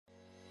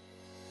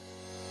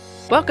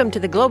Welcome to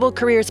the Global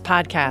Careers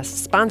Podcast,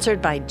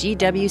 sponsored by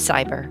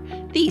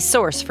GW-CIBER, the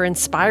source for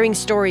inspiring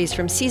stories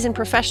from seasoned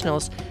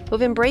professionals who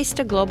have embraced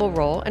a global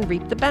role and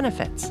reaped the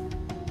benefits.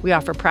 We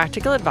offer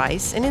practical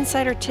advice and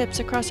insider tips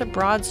across a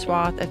broad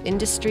swath of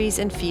industries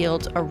and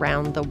fields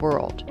around the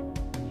world.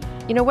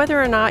 You know, whether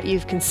or not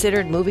you've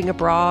considered moving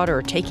abroad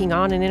or taking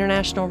on an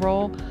international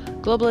role,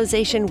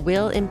 globalization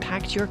will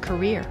impact your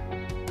career.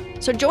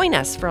 So join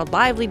us for a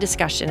lively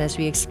discussion as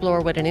we explore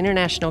what an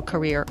international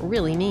career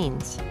really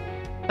means.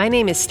 My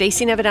name is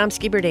Stacey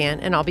Nevedomski-Berdan,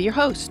 and I'll be your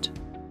host.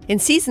 In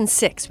Season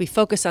 6, we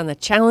focus on the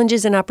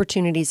challenges and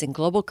opportunities in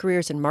global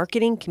careers in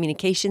marketing,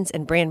 communications,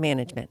 and brand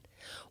management.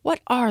 What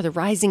are the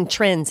rising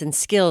trends and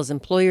skills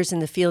employers in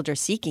the field are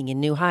seeking in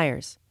new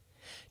hires?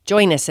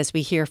 Join us as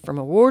we hear from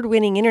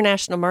award-winning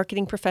international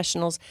marketing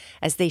professionals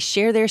as they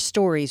share their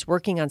stories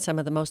working on some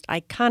of the most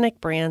iconic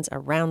brands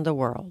around the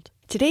world.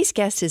 Today's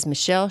guest is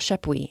Michele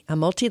Chapuis, a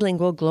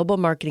multilingual global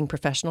marketing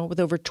professional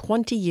with over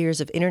 20 years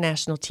of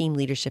international team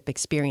leadership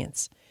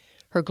experience.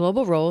 Her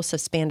global roles have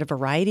spanned a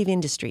variety of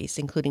industries,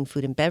 including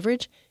food and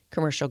beverage,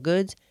 commercial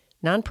goods,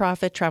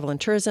 nonprofit, travel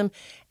and tourism,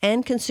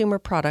 and consumer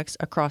products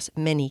across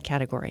many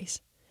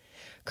categories.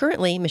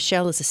 Currently,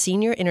 Michele is a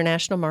senior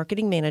international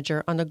marketing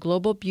manager on the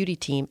global beauty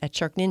team at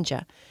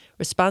SharkNinja,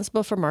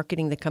 responsible for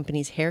marketing the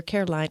company's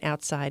haircare line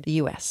outside the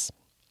U.S.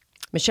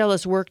 Michele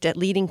has worked at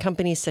leading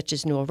companies such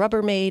as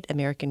Newell-Rubbermaid,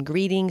 American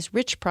Greetings,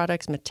 Rich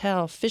Products,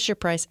 Mattel,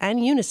 Fisher-Price, and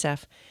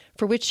UNICEF,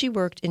 for which she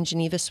worked in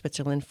Geneva,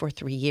 Switzerland for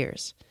 3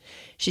 years.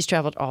 She's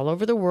traveled all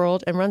over the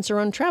world and runs her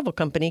own travel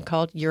company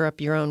called Europe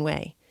Your Own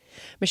Way.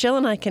 Michele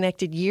and I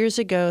connected years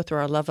ago through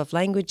our love of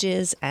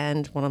languages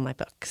and one of my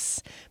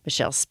books.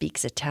 Michele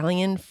speaks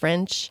Italian,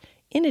 French,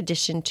 in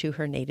addition to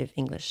her native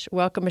English.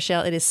 Welcome,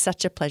 Michele. It is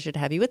such a pleasure to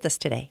have you with us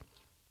today.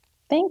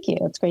 Thank you.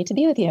 It's great to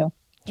be with you.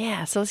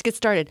 Yeah, so let's get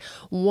started.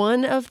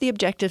 One of the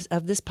objectives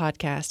of this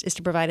podcast is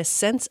to provide a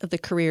sense of the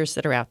careers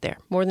that are out there,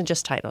 more than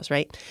just titles,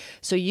 right?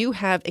 So you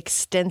have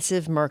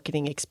extensive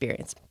marketing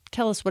experience.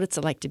 Tell us what it's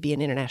like to be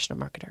an international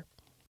marketer.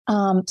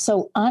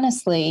 So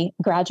honestly,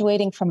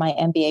 graduating from my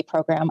MBA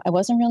program, I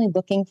wasn't really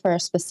looking for a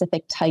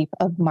specific type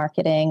of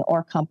marketing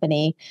or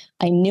company.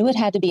 I knew it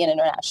had to be an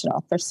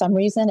international. For some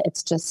reason,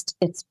 it's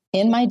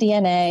in my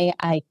DNA.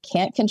 I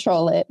can't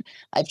control it.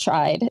 I've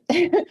tried.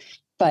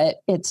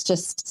 But it's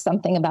just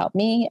something about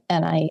me,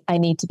 and I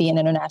need to be an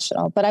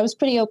international. But I was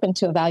pretty open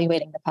to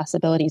evaluating the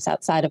possibilities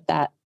outside of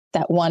that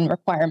one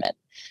requirement.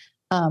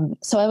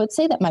 So I would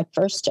say that my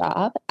first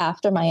job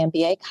after my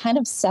MBA kind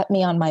of set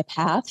me on my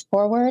path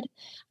forward.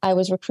 I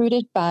was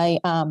recruited by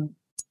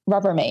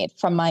Rubbermaid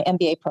from my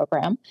MBA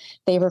program.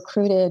 They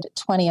recruited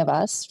 20 of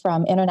us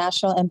from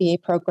international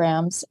MBA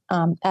programs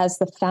as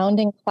the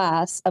founding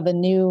class of a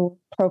new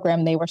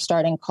program they were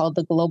starting called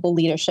the Global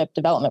Leadership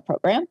Development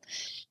Program,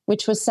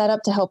 which was set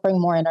up to help bring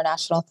more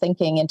international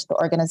thinking into the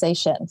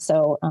organization.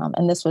 So,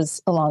 and this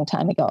was a long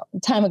time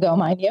ago,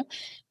 mind you.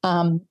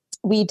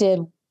 We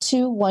did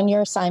 2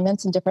 one-year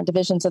assignments in different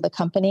divisions of the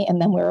company,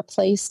 and then we were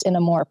placed in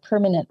a more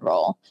permanent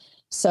role.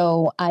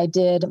 So I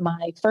did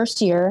my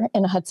first year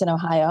in Hudson,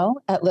 Ohio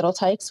at Little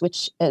Tikes,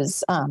 which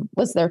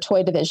was their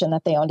toy division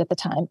that they owned at the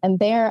time. And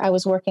there I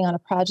was working on a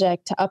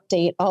project to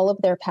update all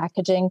of their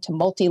packaging to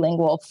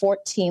multilingual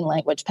 14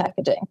 language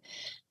packaging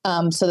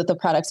so that the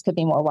products could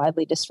be more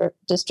widely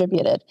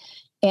distributed.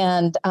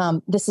 And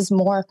this is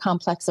more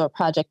complex of a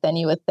project than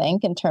you would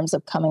think in terms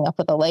of coming up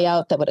with a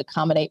layout that would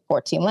accommodate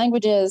 14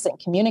 languages and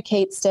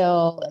communicate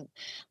still.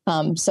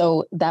 And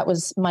so that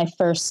was my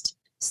first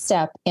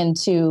step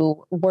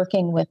into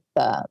working with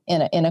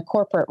in a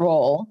corporate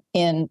role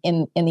in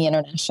the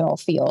international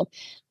field.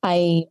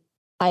 I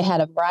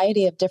had a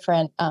variety of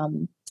different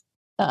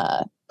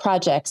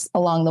projects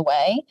along the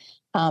way.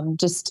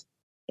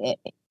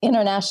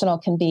 International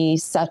can be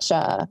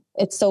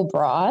it's so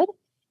broad,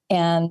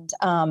 and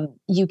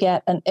you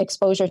get an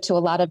exposure to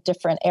a lot of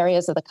different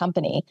areas of the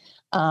company.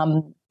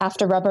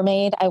 After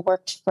Rubbermaid, I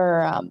worked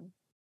for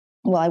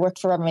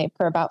Rubbermaid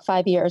for about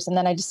 5 years, and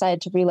then I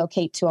decided to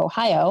relocate to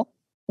Ohio,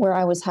 where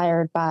I was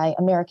hired by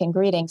American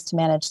Greetings to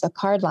manage the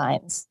card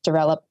lines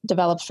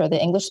developed for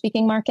the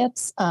English-speaking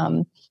markets,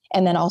 and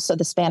then also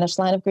the Spanish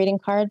line of greeting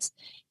cards.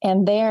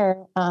 And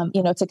there,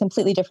 it's a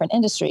completely different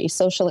industry,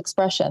 social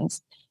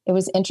expressions. It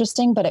was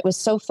interesting, but it was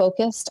so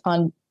focused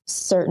on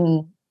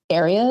certain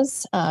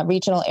areas,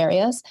 regional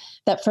areas,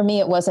 that for me,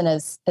 it wasn't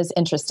as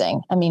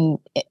interesting. I mean,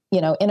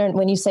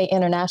 when you say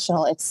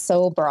international, it's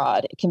so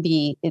broad. It can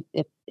be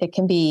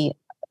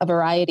a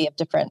variety of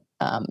different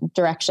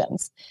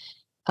directions.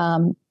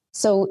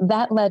 So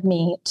that led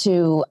me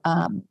to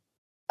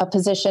a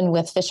position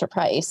with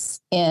Fisher-Price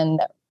in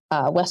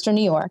Western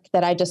New York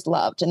that I just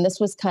loved. And this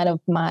was kind of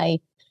my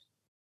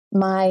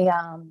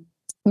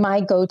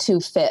go-to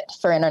fit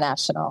for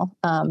international.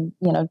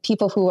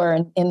 People who are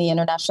in the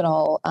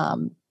international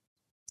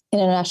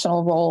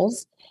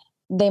roles,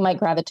 they might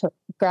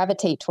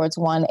gravitate towards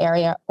one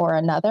area or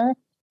another.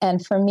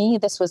 And for me,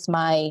 this was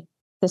my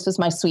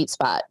sweet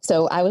spot.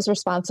 So I was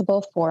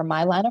responsible for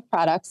my line of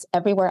products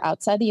everywhere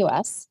outside the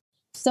U.S.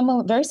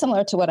 Very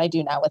similar to what I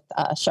do now with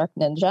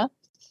SharkNinja.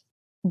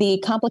 The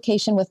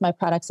complication with my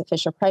products at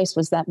Fisher-Price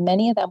was that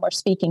many of them were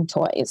speaking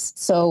toys.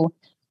 So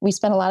we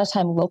spent a lot of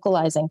time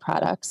localizing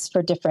products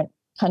for different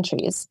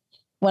countries.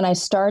 When I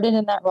started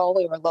in that role,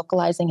 we were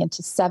localizing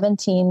into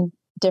 17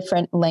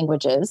 different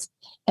languages.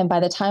 And by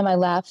the time I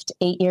left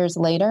 8 years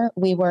later,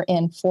 we were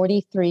in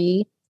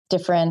 43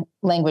 different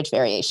language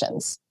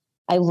variations.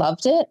 I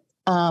loved it.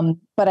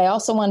 But I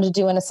also wanted to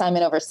do an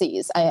assignment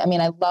overseas. I mean,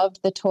 I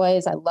loved the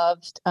toys. I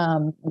loved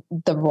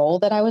the role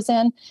that I was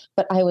in,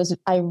 but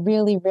I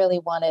really, really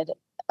wanted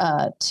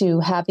to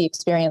have the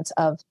experience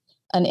of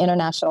an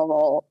international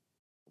role,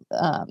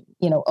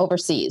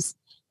 overseas.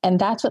 And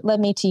that's what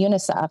led me to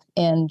UNICEF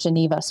in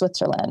Geneva,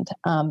 Switzerland.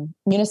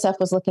 UNICEF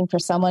was looking for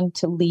someone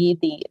to lead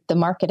the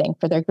marketing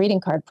for their greeting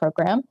card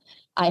program.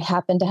 I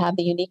happened to have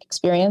the unique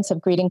experience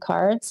of greeting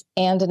cards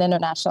and an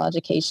international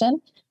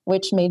education,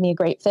 which made me a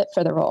great fit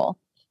for the role.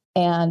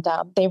 And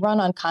they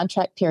run on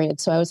contract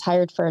periods. So I was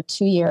hired for a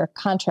 2-year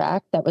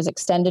contract that was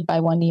extended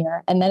by 1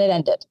 year, and then it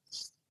ended.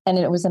 And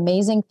it was an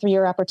amazing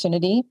 3-year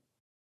opportunity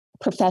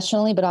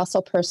professionally, but also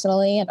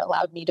personally, and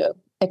allowed me to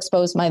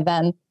expose my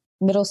then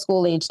middle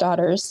school age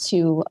daughters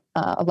to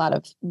a lot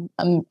of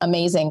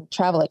amazing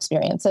travel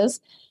experiences.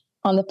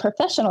 On the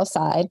professional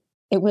side,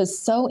 it was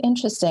so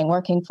interesting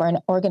working for an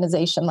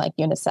organization like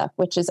UNICEF,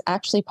 which is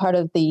actually part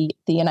of the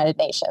United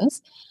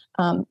Nations.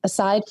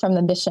 Aside from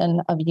the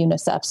mission of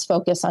UNICEF's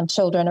focus on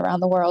children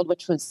around the world,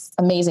 which was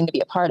amazing to be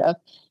a part of,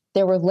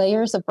 there were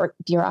layers of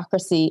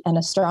bureaucracy and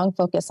a strong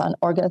focus on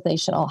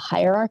organizational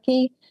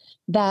hierarchy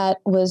that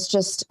was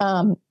just,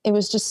 it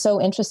was just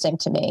so interesting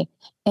to me.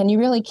 And you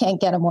really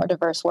can't get a more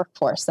diverse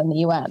workforce than the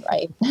UN,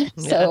 right?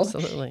 Yeah,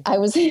 absolutely. I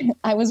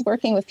was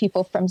working with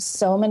people from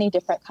so many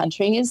different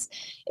countries.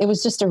 It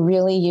was just a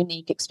really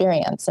unique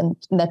experience. And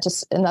that's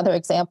just another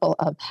example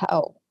of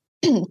how,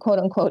 quote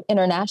unquote,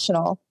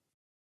 international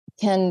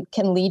can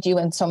lead you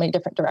in so many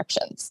different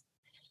directions.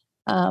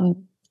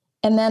 And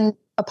then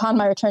upon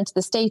my return to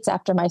the States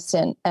after my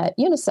stint at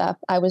UNICEF,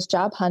 I was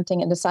job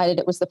hunting and decided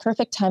it was the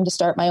perfect time to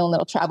start my own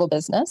little travel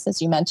business,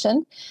 as you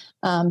mentioned,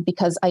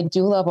 because I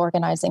do love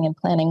organizing and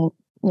planning,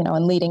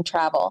 and leading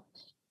travel.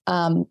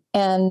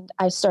 And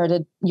I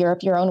started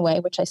Europe Your Own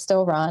Way, which I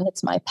still run.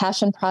 It's my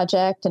passion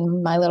project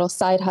and my little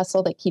side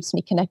hustle that keeps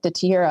me connected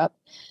to Europe.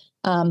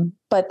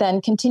 But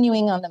then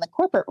continuing on in the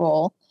corporate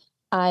role,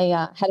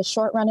 I had a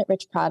short run at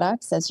Rich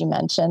Products, as you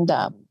mentioned.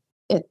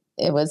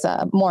 It was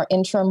a more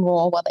interim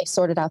role while they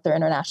sorted out their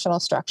international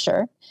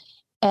structure.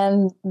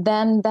 And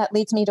then that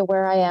leads me to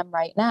where I am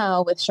right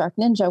now with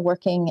SharkNinja,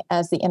 working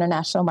as the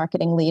international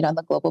marketing lead on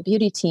the global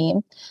beauty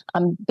team.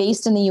 I'm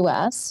based in the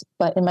US,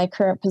 but in my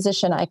current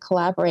position, I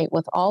collaborate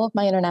with all of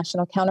my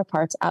international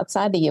counterparts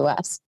outside the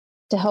US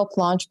to help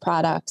launch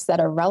products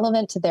that are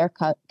relevant to their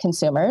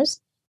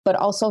consumers, but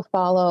also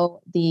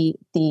follow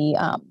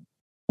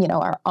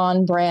our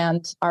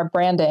our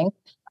branding,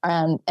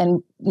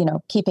 and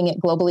keeping it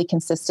globally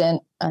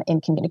consistent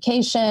in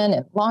communication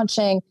and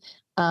launching.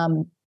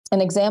 An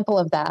example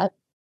of that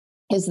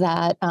is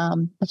that,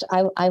 which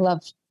I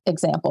love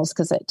examples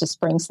because it just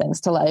brings things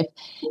to life.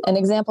 An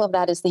example of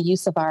that is the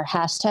use of our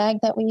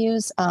hashtag that we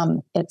use.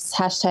 It's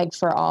hashtag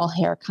for all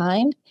hair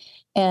kind.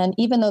 And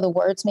even though the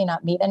words may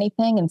not mean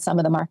anything in some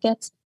of the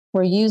markets,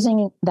 we're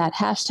using that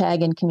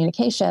hashtag in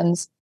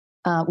communications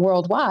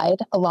worldwide,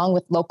 along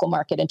with local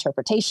market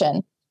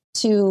interpretation,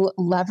 to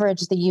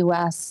leverage the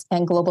US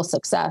and global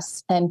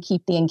success and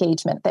keep the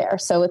engagement there.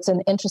 So it's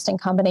an interesting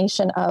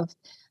combination of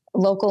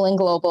local and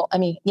global,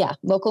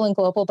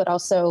 but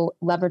also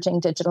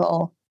leveraging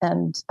digital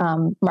and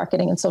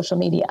marketing and social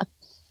media.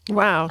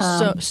 Wow,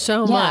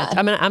 so much.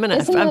 Isn't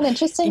that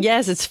interesting?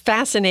 Yes, it's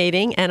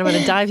fascinating, and I'm going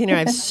to dive in here. I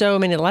have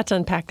lots to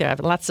unpack there. I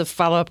have lots of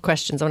follow-up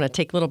questions. I want to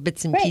take little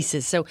bits and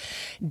pieces. So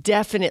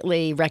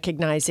definitely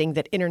recognizing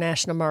that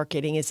international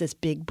marketing is this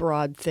big,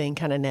 broad thing,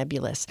 kind of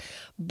nebulous.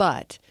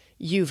 But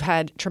you've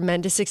had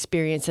tremendous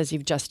experience, as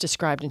you've just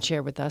described and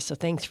shared with us, so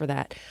thanks for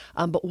that.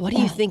 But what do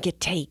you think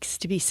it takes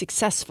to be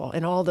successful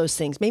in all those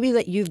things? Maybe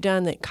that you've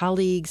done, that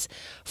colleagues,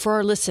 for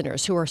our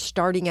listeners who are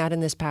starting out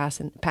in this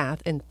path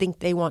and think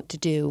they want to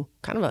do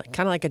kind of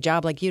like a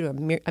job like you,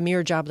 a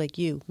mere job like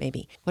you,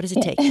 maybe. What does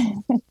it take?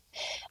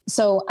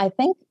 So I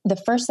think the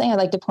first thing I'd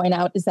like to point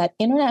out is that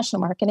international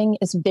marketing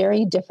is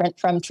very different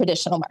from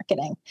traditional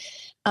marketing.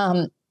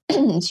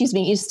 Excuse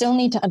me, you still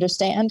need to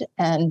understand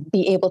and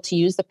be able to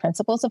use the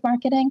principles of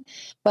marketing.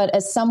 But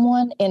as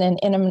someone in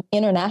an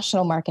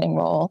international marketing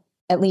role,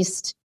 at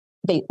least,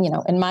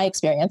 in my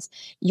experience,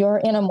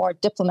 you're in a more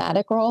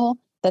diplomatic role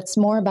that's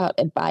more about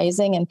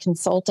advising and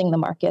consulting the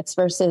markets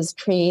versus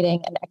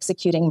creating and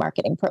executing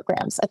marketing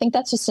programs. I think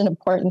that's just an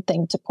important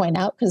thing to point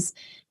out because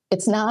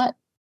it's not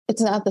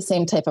the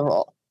same type of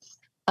role.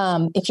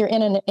 If you're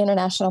in an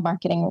international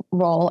marketing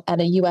role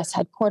at a U.S.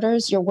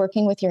 headquarters, you're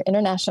working with your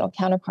international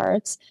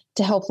counterparts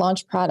to help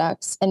launch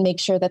products and make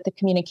sure that the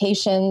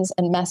communications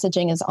and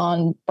messaging is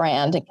on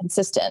brand and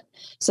consistent.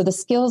 So the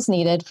skills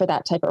needed for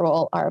that type of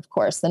role are, of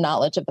course, the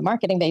knowledge of the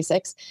marketing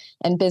basics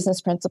and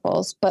business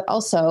principles, but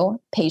also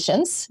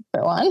patience,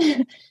 for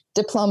one,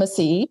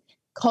 diplomacy,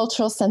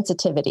 cultural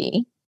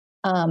sensitivity,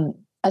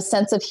 a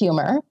sense of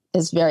humor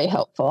is very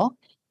helpful.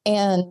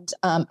 And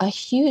a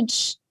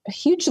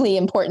hugely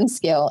important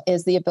skill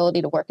is the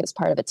ability to work as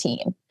part of a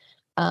team.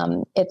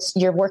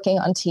 You're working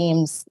on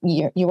teams.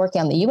 You're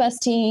working on the U.S.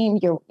 team.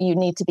 You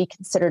need to be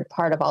considered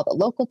part of all the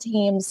local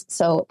teams.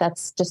 So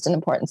that's just an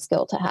important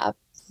skill to have.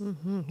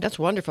 Mm-hmm. That's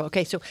wonderful.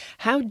 Okay, so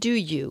how do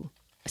you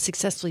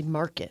successfully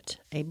market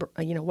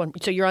one?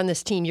 So you're on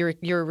this team.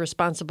 You're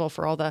responsible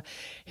for all the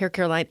hair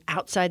care line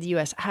outside the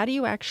U.S. How do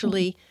you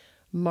actually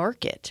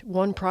market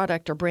one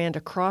product or brand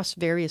across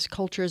various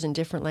cultures and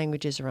different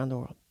languages around the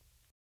world?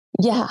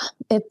 Yeah,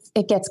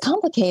 it gets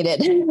complicated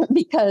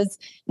because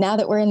now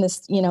that we're in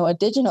this, a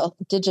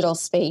digital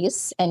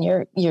space, and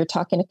you're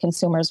talking to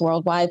consumers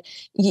worldwide,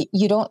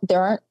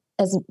 the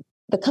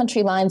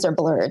country lines are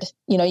blurred.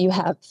 You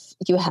have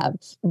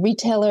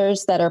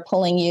retailers that are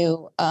pulling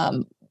you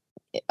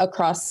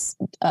across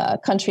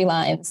country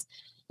lines.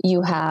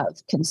 You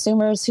have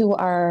consumers who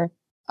are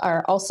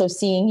also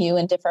seeing you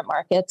in different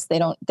markets. They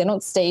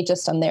don't stay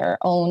just on their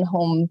own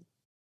home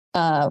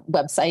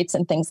websites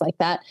and things like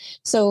that.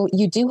 So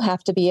you do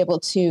have to be able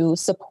to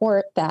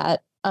support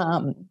that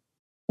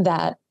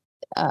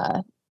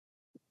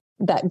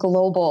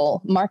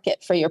global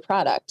market for your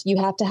product. You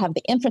have to have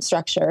the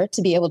infrastructure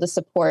to be able to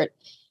support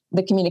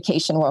the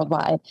communication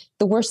worldwide.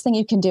 The worst thing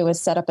you can do is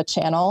set up a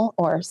channel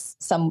or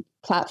some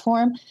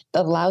platform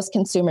that allows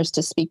consumers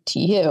to speak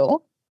to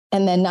you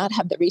and then not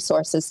have the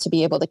resources to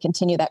be able to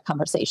continue that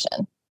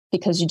conversation,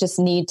 because you just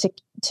need you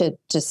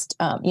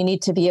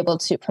need to be able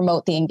to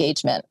promote the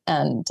engagement,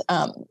 and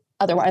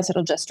otherwise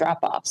it'll just drop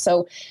off.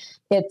 So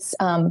it's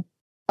a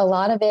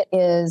lot of it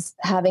is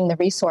having the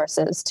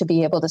resources to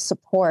be able to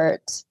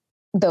support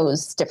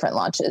those different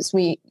launches.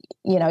 You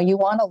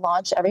want to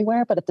launch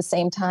everywhere, but at the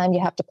same time,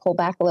 you have to pull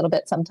back a little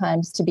bit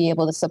sometimes to be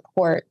able to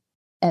support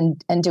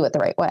and do it the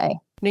right way.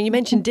 Now, you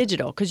mentioned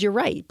digital, because you're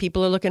right.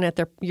 People are looking at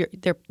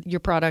your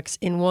products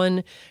in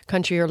one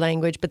country or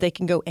language, but they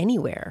can go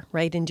anywhere,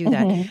 right, and do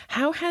that. Mm-hmm.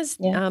 How has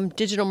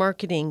digital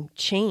marketing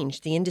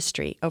changed the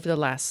industry over the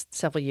last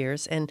several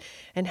years, and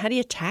how do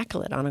you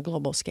tackle it on a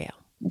global scale?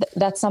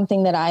 That's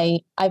something that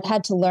I've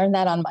had to learn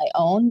that on my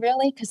own,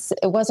 really, because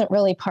it wasn't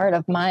really part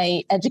of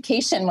my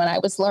education when I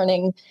was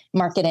learning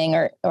marketing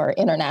or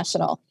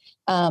international.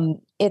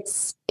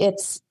 It's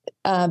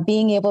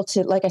being able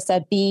to, like I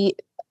said, be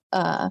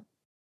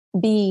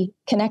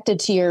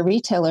connected to your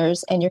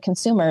retailers and your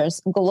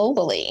consumers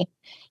globally.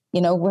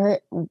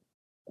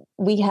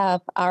 We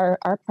have our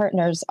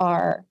partners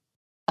are,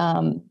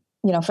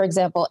 for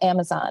example,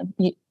 Amazon.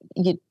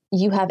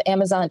 You have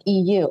Amazon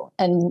EU,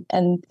 and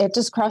it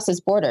just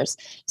crosses borders.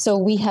 So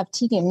we have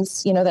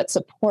teams, that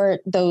support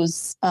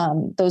those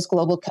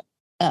global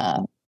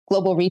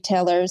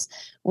retailers.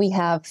 We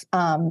have,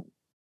 our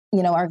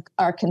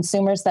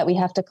consumers that we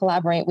have to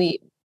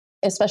collaborate.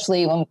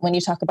 Especially when you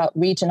talk about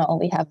regional,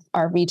 we have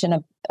our region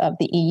of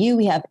the EU,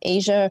 we have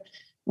Asia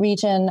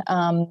region,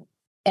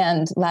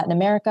 and Latin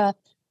America.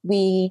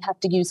 We have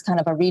to use kind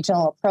of a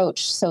regional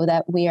approach so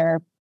that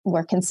we're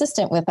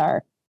consistent with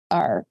our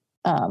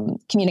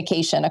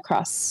communication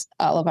across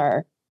all of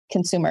our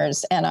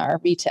consumers and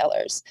our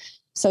retailers.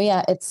 So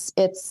yeah,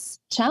 it's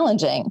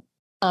challenging,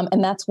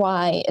 and that's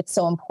why it's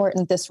so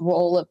important. This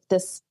role of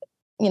this,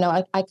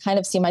 I kind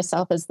of see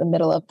myself as the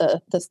middle of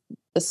the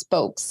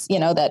spokes,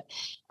 that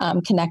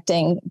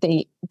connecting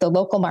the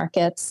local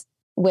markets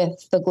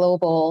with the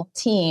global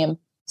team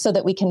so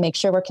that we can make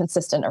sure we're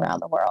consistent around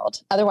the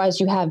world. Otherwise,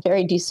 you have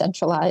very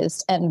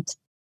decentralized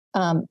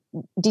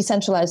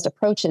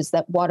approaches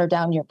that water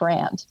down your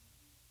brand.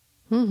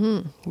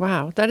 Mm-hmm.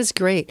 Wow, that is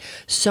great.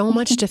 So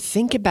much to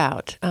think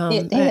about.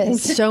 It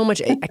is. So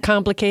much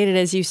complicated,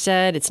 as you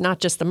said. It's not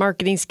just the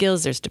marketing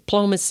skills. There's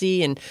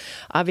diplomacy and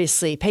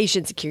obviously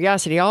patience and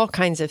curiosity, all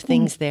kinds of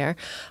things there.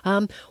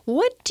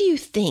 What do you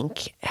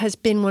think has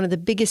been one of the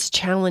biggest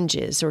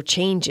challenges or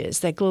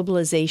changes that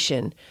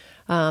globalization,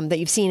 that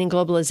you've seen in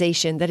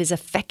globalization that is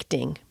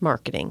affecting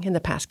marketing in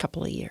the past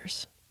couple of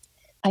years?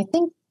 I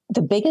think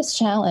the biggest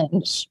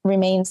challenge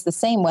remains the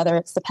same, whether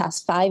it's the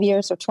past 5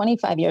 years or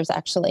 25 years,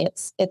 actually.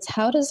 It's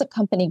how does a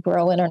company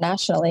grow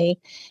internationally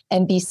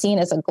and be seen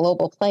as a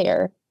global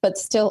player, but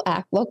still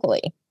act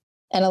locally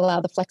and allow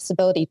the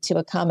flexibility to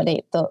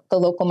accommodate the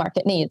local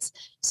market needs.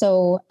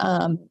 So,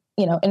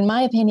 in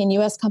my opinion,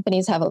 U.S.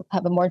 companies have a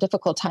more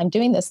difficult time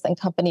doing this than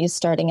companies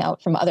starting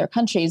out from other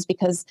countries,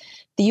 because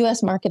the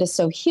U.S. market is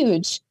so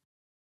huge.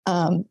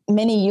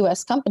 Many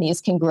U.S.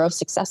 companies can grow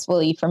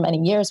successfully for many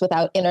years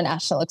without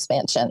international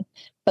expansion.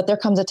 But there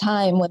comes a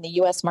time when the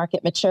U.S.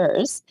 market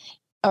matures,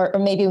 or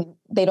maybe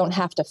they don't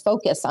have to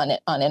focus on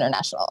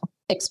international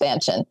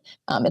expansion.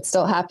 It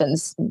still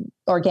happens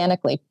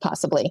organically,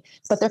 possibly.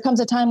 But there comes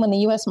a time when the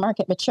U.S.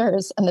 market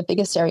matures and the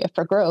biggest area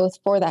for growth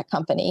for that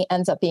company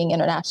ends up being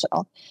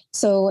international.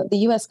 So the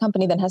U.S.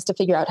 company then has to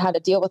figure out how to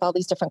deal with all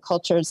these different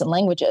cultures and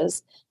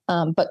languages.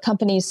 But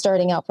companies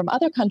starting out from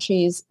other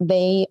countries,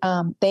 they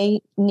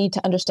need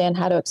to understand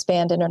how to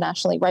expand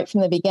internationally right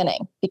from the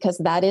beginning, because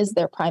that is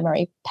their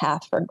primary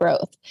path for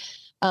growth.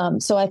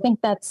 So I think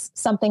that's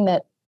something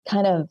that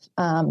kind of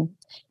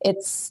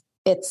it's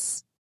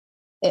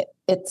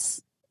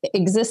it's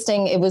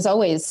existing. It was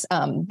always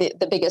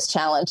the biggest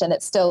challenge, and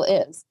it still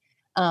is.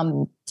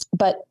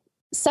 But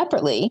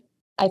separately,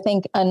 I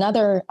think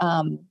another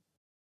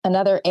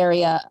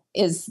area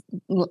is,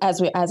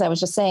 as I was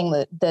just saying,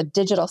 the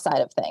digital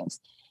side of things,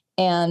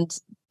 and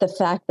the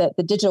fact that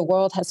the digital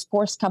world has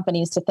forced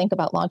companies to think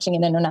about launching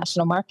in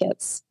international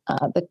markets,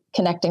 the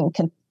connecting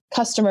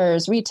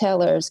customers,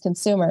 retailers,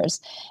 consumers,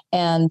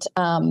 and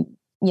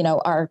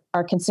our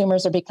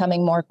consumers are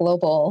becoming more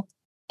global,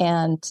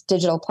 and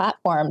digital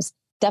platforms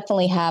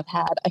definitely have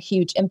had a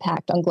huge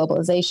impact on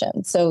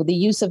globalization. So the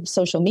use of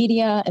social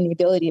media and the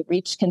ability to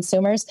reach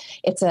consumers,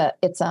 it's a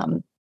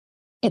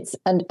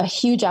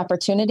huge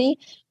opportunity,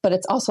 but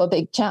it's also a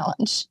big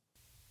challenge.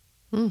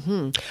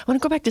 Mm-hmm. I want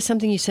to go back to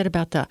something you said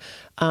about the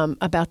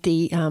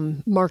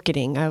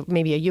marketing.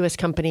 Maybe a U.S.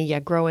 company,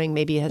 growing,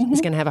 maybe is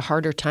going to have a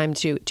harder time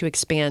to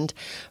expand,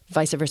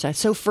 vice versa.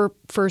 So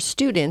for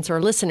students or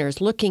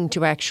listeners looking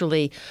to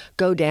actually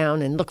go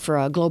down and look for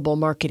a global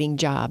marketing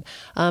job,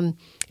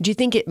 do you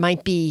think it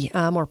might be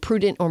more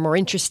prudent or more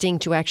interesting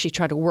to actually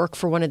try to work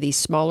for one of these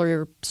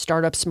smaller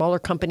startups, smaller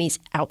companies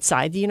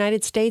outside the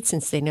United States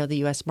since they know the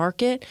U.S.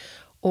 market?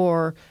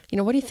 Or,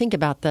 what do you think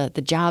about the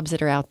jobs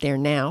that are out there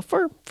now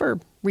for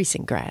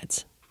recent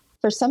grads?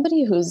 For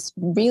somebody who's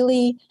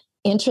really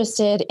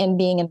interested in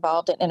being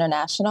involved in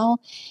international,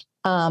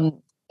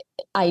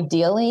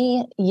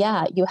 ideally, you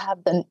have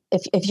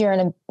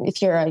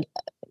if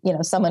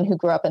you're someone who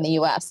grew up in the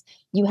U.S.,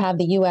 you have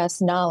the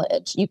U.S.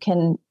 knowledge. You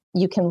can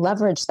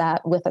leverage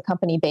that with a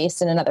company based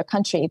in another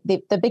country.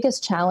 The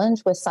biggest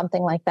challenge with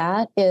something like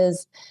that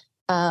is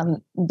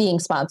being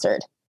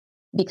sponsored,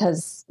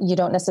 because you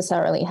don't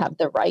necessarily have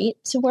the right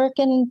to work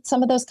in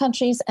some of those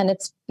countries, and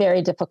it's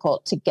very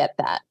difficult to get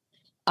that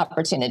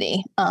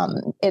opportunity.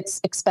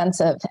 It's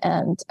expensive,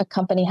 and a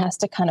company has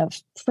to kind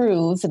of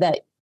prove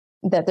that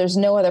there's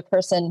no other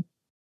person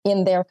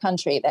in their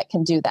country that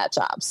can do that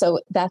job. So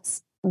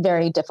that's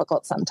very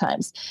difficult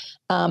sometimes.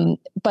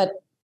 But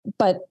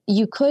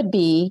you could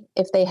be,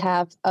 if they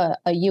have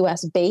a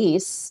U.S.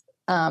 base,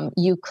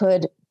 you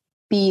could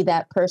be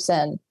that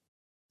person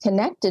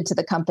connected to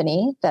the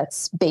company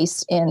that's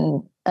based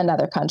in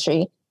another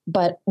country,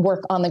 but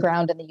work on the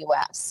ground in the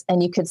U.S.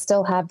 And you could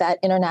still have that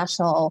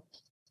international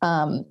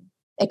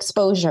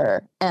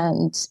exposure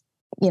and,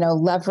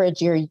 leverage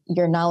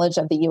your knowledge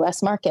of the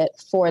U.S. market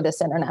for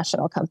this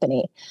international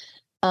company.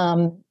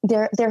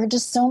 There are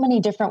just so many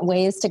different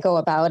ways to go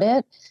about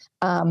it.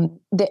 I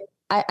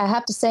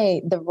have to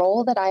say, the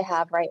role that I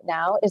have right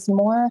now is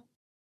more,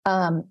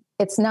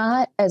 it's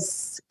not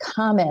as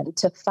common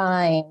to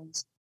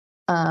find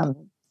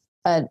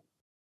an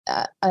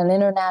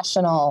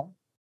international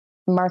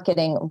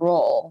marketing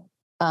role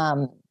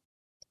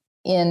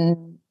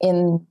in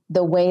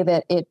the way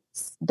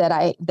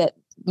that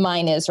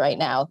mine is right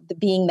now,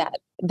 being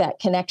that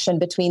connection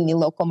between the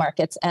local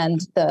markets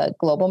and the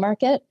global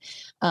market.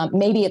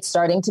 Maybe it's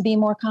starting to be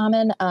more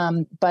common,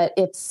 but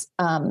it's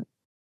a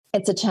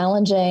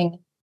challenging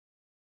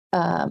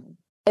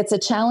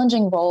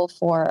role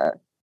for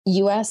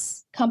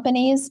U.S.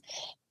 companies,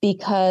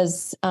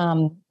 because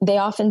they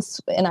often,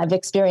 and I've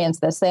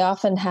experienced this, they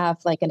often have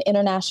like an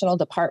international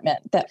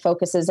department that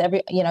focuses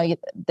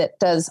that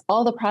does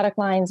all the product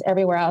lines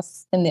everywhere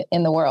else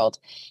in the world.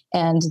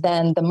 And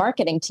then the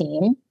marketing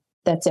team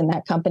that's in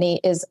that company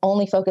is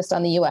only focused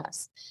on the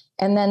US.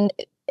 And then,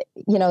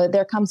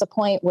 there comes a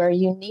point where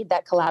you need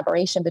that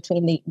collaboration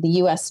between the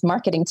US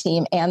marketing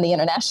team and the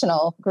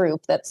international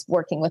group that's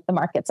working with the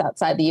markets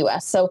outside the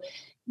US. So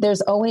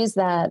there's always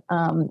that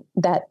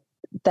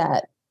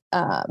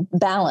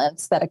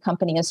balance that a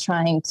company is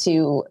trying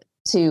to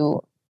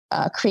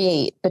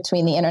create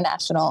between the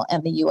international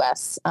and the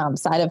U.S.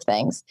 Side of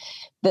things.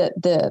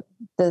 The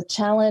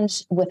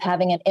challenge with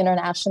having an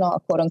international,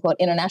 quote unquote,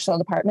 international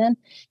department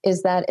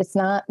is that it's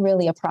not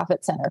really a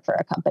profit center for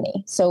a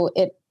company. So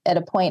at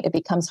a point it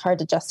becomes hard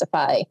to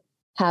justify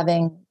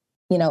having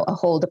a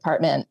whole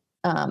department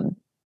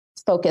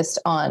focused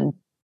on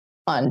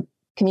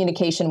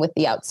communication with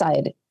the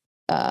outside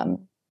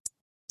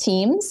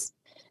teams.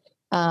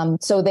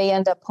 So they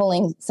end up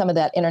pulling some of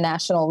that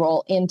international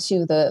role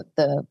into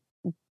the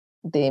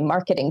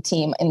marketing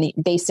team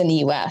based in the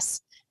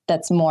U.S.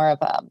 That's more of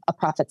a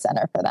profit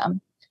center for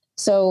them.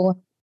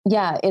 So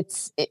yeah,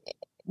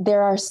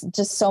 there are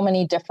just so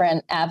many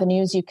different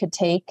avenues you could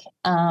take.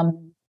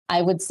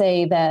 I would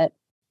say that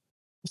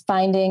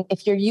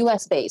if you're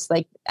U.S. based,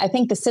 like I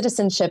think the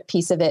citizenship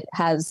piece of it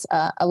has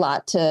a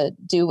lot to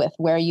do with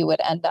where you would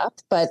end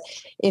up. But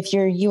if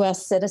you're a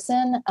U.S.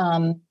 citizen,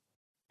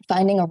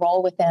 finding a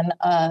role within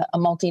a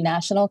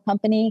multinational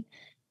company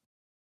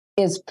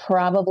is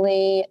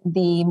probably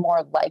the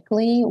more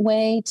likely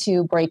way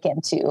to break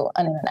into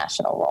an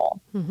international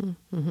role.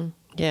 Mm-hmm, mm-hmm.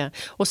 Yeah.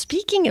 Well,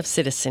 speaking of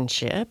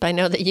citizenship, I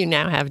know that you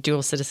now have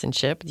dual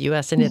citizenship,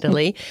 U.S. and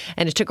Italy,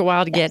 and it took a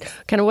while to get.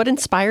 Kind of what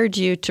inspired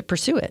you to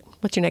pursue it?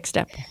 What's your next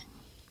step?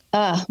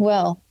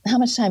 Well, how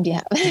much time do you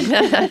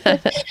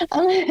have?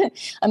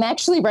 I'm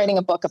actually writing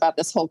a book about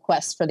this whole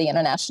quest for the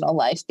international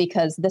life,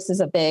 because this is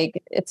a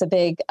big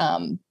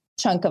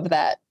chunk of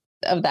that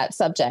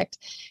subject.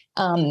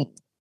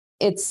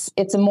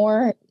 It's a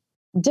more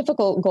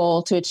difficult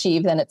goal to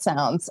achieve than it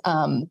sounds.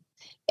 And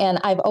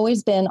I've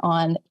always been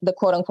on the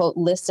quote unquote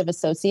list of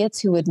associates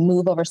who would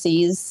move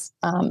overseas,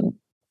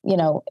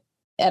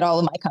 at all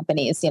of my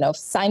companies,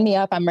 sign me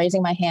up, I'm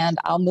raising my hand,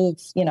 I'll move,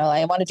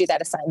 I want to do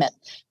that assignment.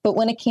 But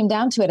when it came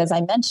down to it, as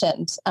I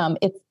mentioned,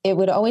 it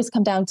would always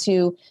come down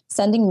to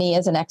sending me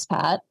as an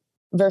expat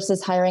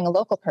versus hiring a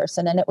local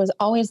person. And it was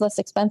always less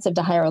expensive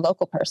to hire a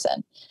local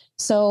person.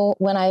 So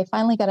when I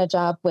finally got a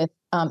job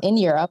in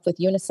Europe with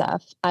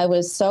UNICEF, I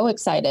was so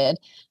excited.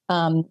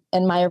 And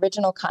my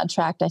original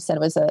contract, I said,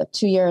 was a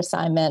 2-year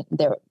assignment.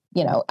 There,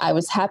 I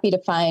was happy to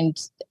find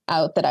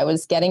out that I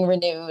was getting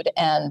renewed.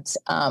 And,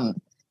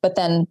 but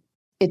then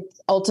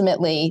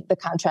ultimately the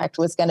contract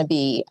was going to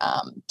be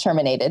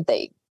terminated.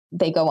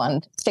 They go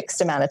on fixed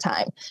amount of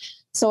time.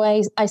 So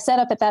I set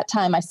up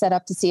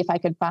to see if I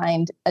could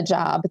find a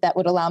job that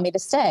would allow me to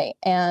stay.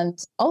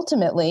 And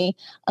ultimately,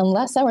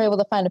 unless I were able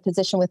to find a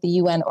position with the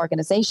UN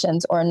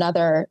organizations or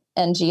another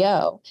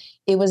NGO,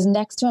 it was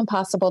next to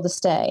impossible to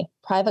stay.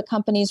 Private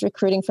companies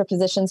recruiting for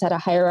positions had a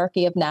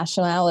hierarchy of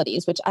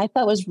nationalities, which I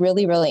thought was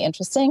really, really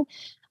interesting.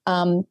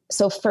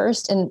 So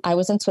first, and I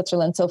was in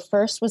Switzerland. So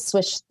first was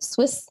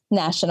Swiss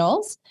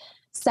nationals.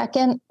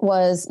 Second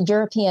was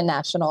European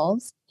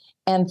nationals.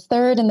 And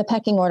third in the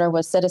pecking order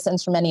was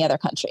citizens from any other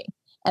country.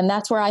 And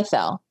that's where I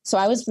fell. So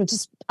I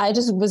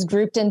just was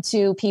grouped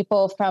into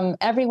people from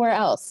everywhere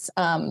else,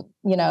 and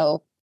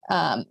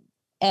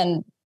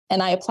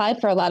I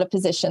applied for a lot of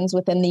positions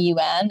within the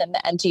UN and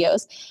the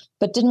NGOs,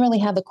 but didn't really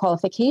have the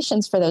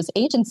qualifications for those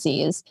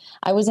agencies.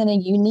 I was in a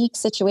unique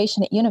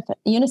situation at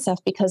UNICEF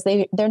because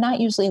they're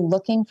not usually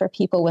looking for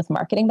people with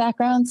marketing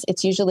backgrounds.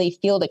 It's usually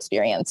field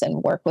experience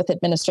and work with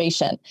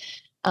administration.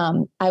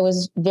 I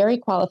was very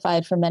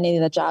qualified for many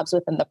of the jobs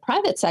within the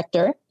private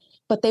sector,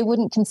 but they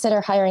wouldn't consider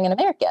hiring an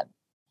American.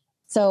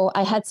 So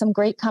I had some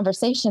great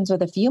conversations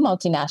with a few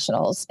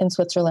multinationals in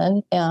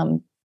Switzerland,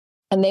 and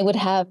they would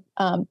have,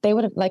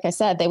 like I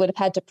said, they would have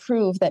had to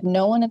prove that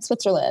no one in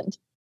Switzerland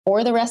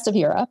or the rest of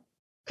Europe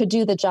could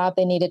do the job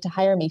they needed to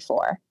hire me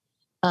for.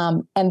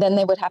 And then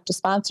they would have to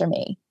sponsor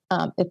me.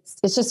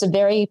 It's just a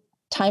very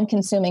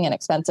time-consuming and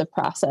expensive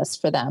process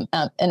for them.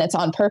 And it's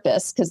on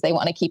purpose because they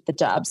want to keep the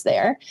jobs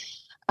there.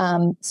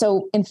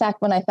 So in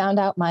fact, when I found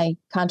out my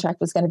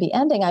contract was going to be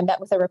ending, I met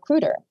with a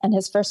recruiter. And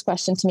his first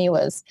question to me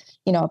was,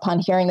 upon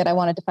hearing that I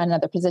wanted to find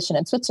another position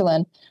in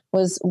Switzerland,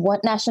 was,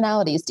 what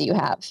nationalities do you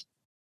have?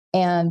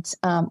 And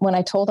when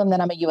I told him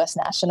that I'm a U.S.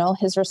 national,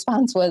 his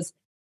response was,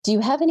 do you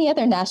have any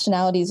other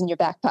nationalities in your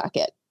back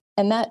pocket?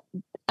 And that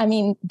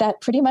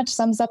pretty much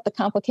sums up the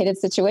complicated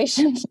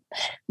situation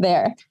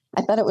there.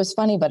 I thought it was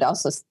funny, but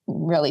also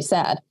really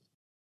sad.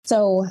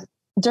 So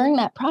during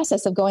that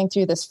process of going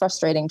through this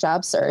frustrating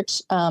job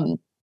search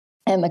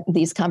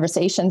these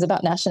conversations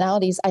about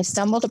nationalities, I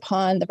stumbled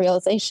upon the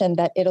realization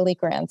that Italy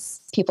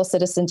grants people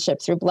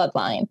citizenship through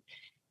bloodline.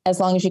 As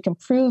long as you can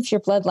prove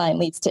your bloodline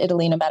leads to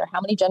Italy, no matter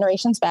how many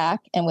generations back,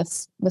 and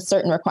with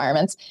certain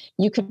requirements,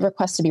 you could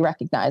request to be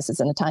recognized as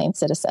an Italian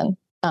citizen.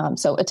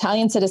 So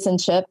Italian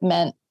citizenship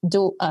meant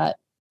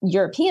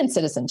European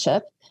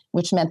citizenship,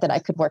 which meant that I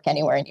could work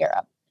anywhere in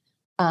Europe.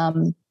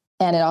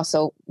 And it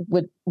also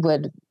would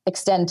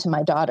extend to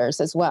my daughters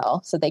as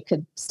well, so they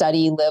could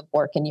study, live,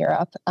 work in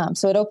Europe.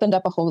 So it opened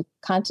up a whole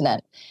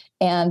continent.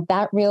 And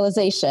that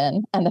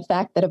realization and the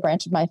fact that a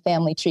branch of my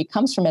family tree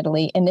comes from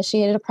Italy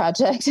initiated a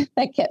project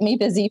that kept me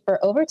busy for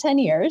over 10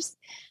 years.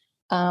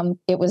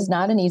 It was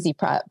not an easy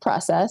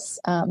process.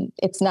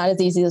 It's not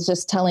as easy as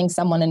just telling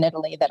someone in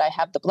Italy that I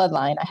have the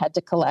bloodline. I had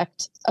to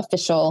collect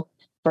official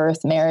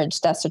birth, marriage,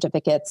 death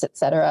certificates, et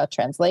cetera,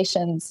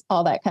 translations,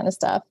 all that kind of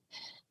stuff.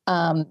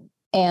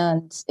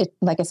 And it,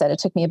 like I said, it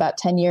took me about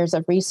 10 years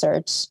of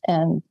research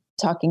and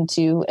talking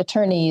to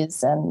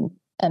attorneys and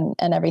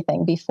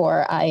everything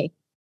before I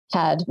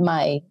had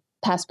my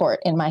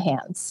passport in my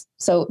hands.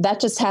 So that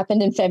just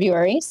happened in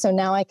February. So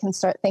now I can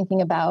start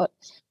thinking about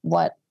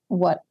what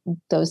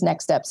those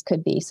next steps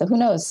could be. So who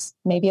knows,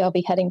 maybe I'll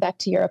be heading back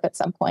to Europe at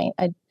some point.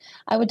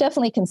 I would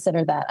definitely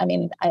consider that. I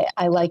mean,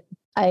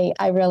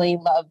 I really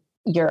love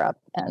Europe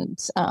and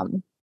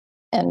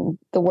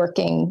the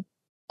working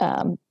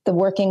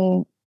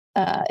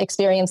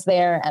experience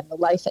there and the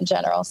life in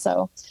general.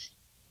 So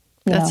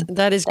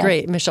that is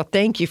great, Michele.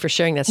 Thank you for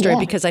sharing that story,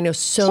 because I know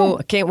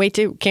can't wait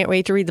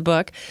to read the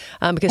book,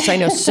 because I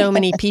know so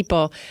many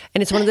people,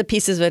 and it's one of the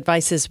pieces of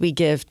advices we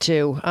give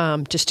to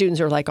students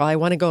who are like, oh, I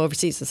want to go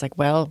overseas. It's like,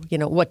 well,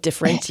 what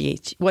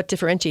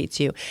differentiates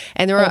you?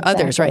 And there are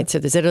others, right? So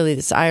there's Italy,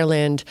 there's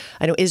Ireland,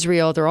 I know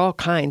Israel, they're all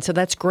kinds. So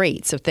that's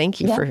great. So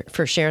thank you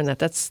for sharing that.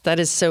 That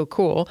is so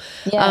cool.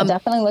 Yeah,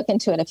 definitely look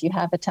into it if you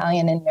have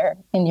Italian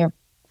in your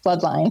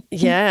bloodline.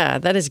 Yeah,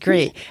 that is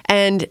great.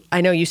 And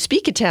I know you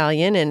speak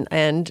Italian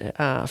and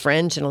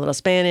French and a little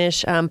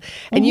Spanish. And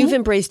you've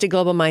embraced a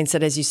global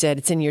mindset, as you said.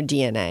 It's in your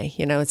DNA.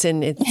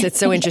 It's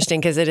so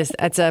interesting because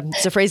it's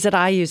a phrase that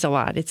I use a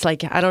lot. It's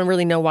like, I don't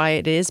really know why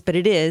it is, but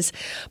it is.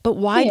 But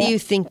why do you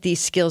think these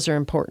skills are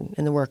important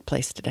in the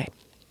workplace today?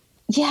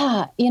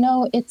 Yeah,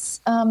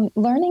 it's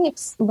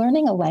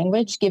learning a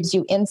language gives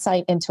you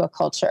insight into a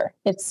culture.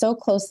 It's so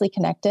closely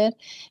connected,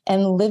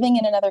 and living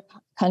in another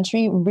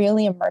country,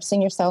 really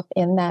immersing yourself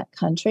in that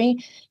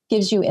country,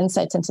 gives you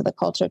insights into the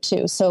culture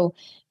too. So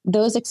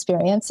those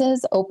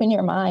experiences open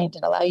your mind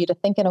and allow you to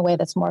think in a way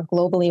that's more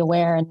globally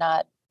aware and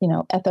not,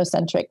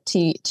 ethnocentric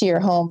to your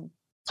home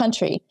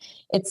country.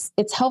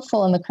 It's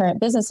helpful in the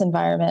current business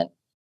environment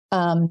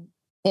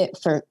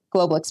for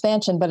global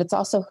expansion, but it's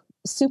also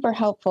super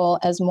helpful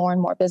as more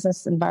and more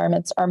business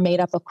environments are made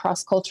up of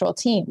cross-cultural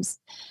teams.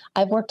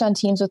 I've worked on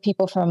teams with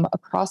people from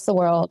across the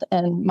world,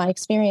 and my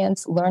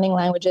experience learning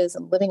languages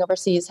and living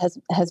overseas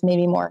has made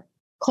me more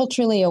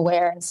culturally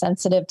aware and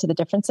sensitive to the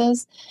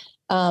differences.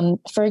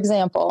 For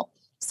example,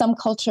 some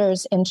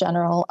cultures in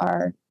general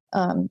are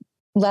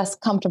less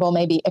comfortable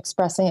maybe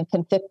expressing a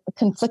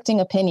conflicting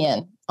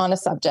opinion on a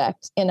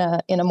subject in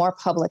a more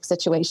public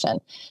situation.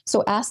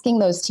 So asking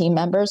those team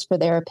members for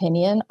their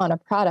opinion on a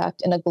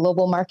product in a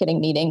global marketing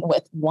meeting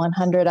with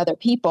 100 other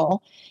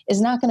people is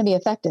not going to be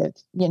effective.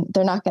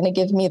 They're not going to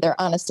give me their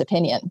honest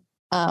opinion.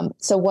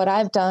 So what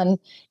I've done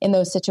in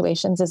those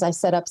situations is I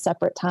set up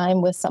separate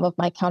time with some of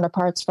my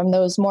counterparts from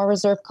those more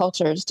reserved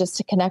cultures just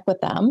to connect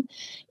with them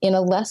in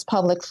a less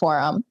public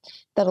forum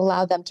that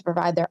allowed them to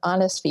provide their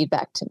honest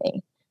feedback to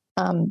me.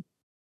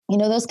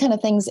 Those kind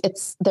of things,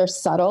 they're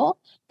subtle,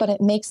 but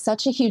it makes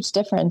such a huge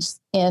difference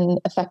in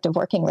effective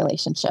working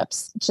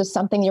relationships. It's just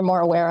something you're more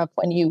aware of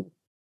when you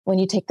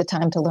take the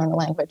time to learn a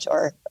language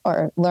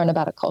or learn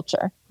about a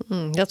culture.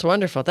 That's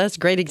wonderful. That's a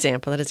great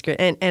example. That is great.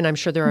 And I'm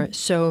sure there are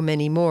so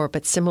many more,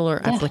 but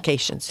similar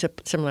applications.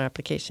 Similar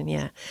application,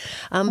 yeah.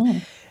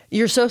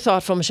 You're so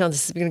thoughtful, Michele.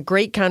 This has been a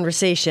great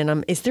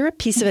conversation. Is there a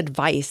piece of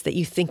advice that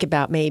you think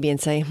about maybe and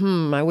say,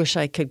 I wish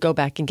I could go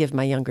back and give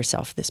my younger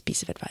self this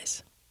piece of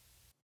advice?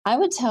 I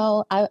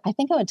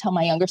think I would tell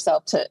my younger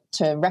self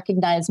to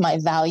recognize my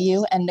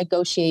value and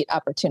negotiate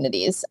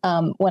opportunities.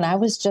 When I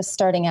was just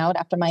starting out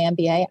after my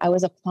MBA, I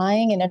was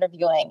applying and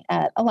interviewing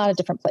at a lot of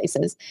different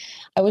places.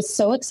 I was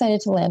so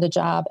excited to land a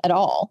job at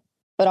all,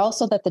 but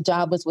also that the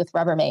job was with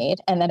Rubbermaid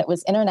and that it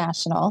was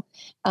international.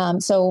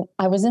 So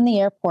I was in the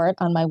airport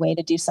on my way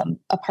to do some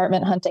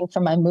apartment hunting for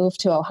my move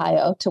to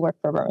Ohio to work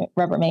for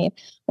Rubbermaid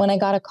when I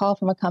got a call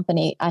from a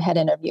company I had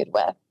interviewed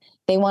with.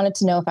 They wanted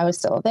to know if I was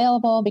still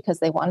available because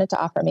they wanted to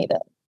offer me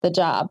the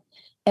job.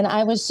 And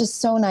I was just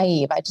so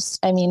naive. I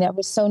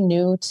was so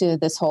new to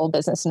this whole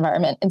business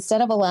environment.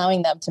 Instead of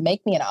allowing them to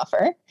make me an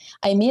offer,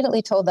 I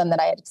immediately told them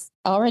that I had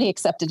already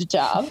accepted a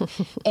job.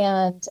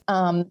 And,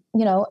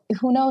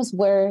 who knows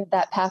where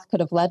that path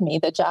could have led me.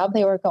 The job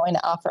they were going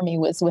to offer me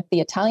was with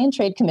the Italian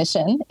Trade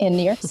Commission in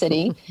New York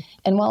City.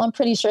 And while I'm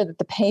pretty sure that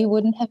the pay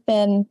wouldn't have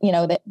been,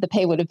 the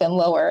pay would have been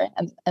lower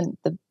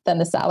than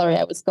the salary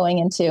I was going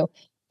into,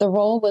 the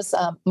role was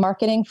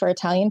marketing for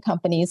Italian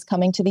companies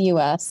coming to the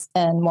U.S.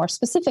 and more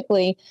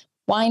specifically,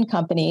 wine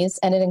companies.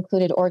 And it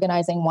included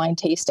organizing wine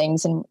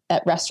tastings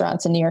at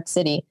restaurants in New York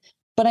City.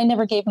 But I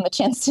never gave them a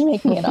chance to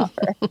make me an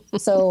offer.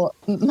 So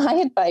my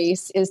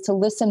advice is to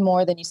listen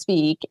more than you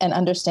speak and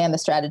understand the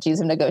strategies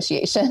of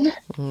negotiation.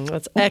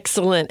 That's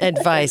excellent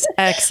advice.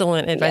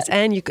 Excellent advice. Yeah.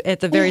 And you,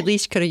 at the very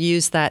least, could have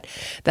used that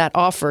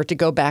offer to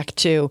go back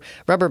to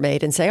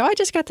Rubbermaid and say, I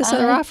just got this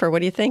other offer.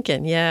 What are you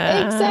thinking?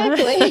 Yeah.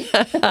 Exactly.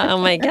 Oh,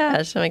 my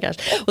gosh.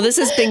 Well, this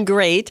has been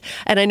great.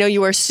 And I know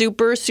you are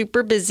super,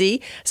 super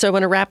busy. So I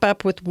want to wrap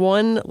up with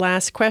one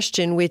last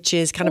question, which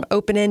is kind of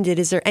open-ended.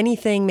 Is there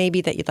anything maybe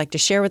that you'd like to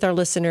share with our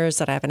listeners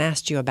that I haven't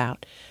asked you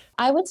about?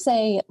 I would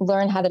say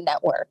learn how to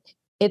network.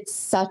 It's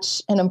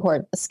such an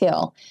important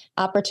skill.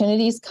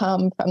 Opportunities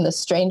come from the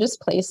strangest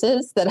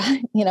places that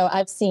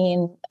I've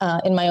seen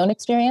in my own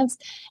experience,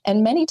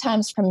 and many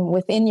times from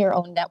within your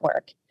own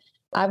network.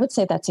 I would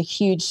say that's a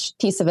huge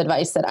piece of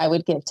advice that I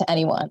would give to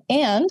anyone.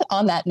 And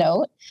on that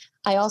note,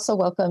 I also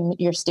welcome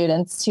your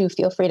students to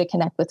feel free to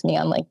connect with me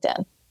on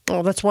LinkedIn.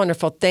 Oh, that's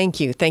wonderful.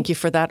 Thank you. Thank you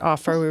for that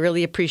offer. We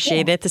really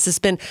appreciate it. This has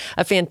been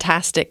a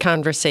fantastic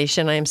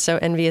conversation. I am so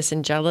envious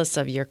and jealous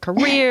of your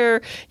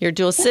career, your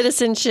dual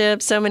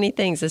citizenship, so many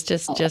things. It's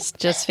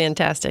just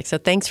fantastic. So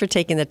thanks for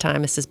taking the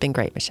time. This has been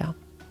great, Michele.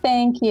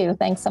 Thank you.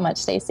 Thanks so much,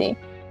 Stacey.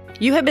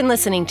 You have been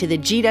listening to the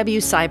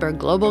GW-CIBER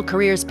Global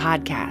Careers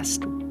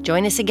Podcast.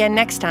 Join us again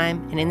next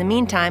time. And in the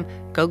meantime,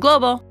 go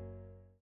global.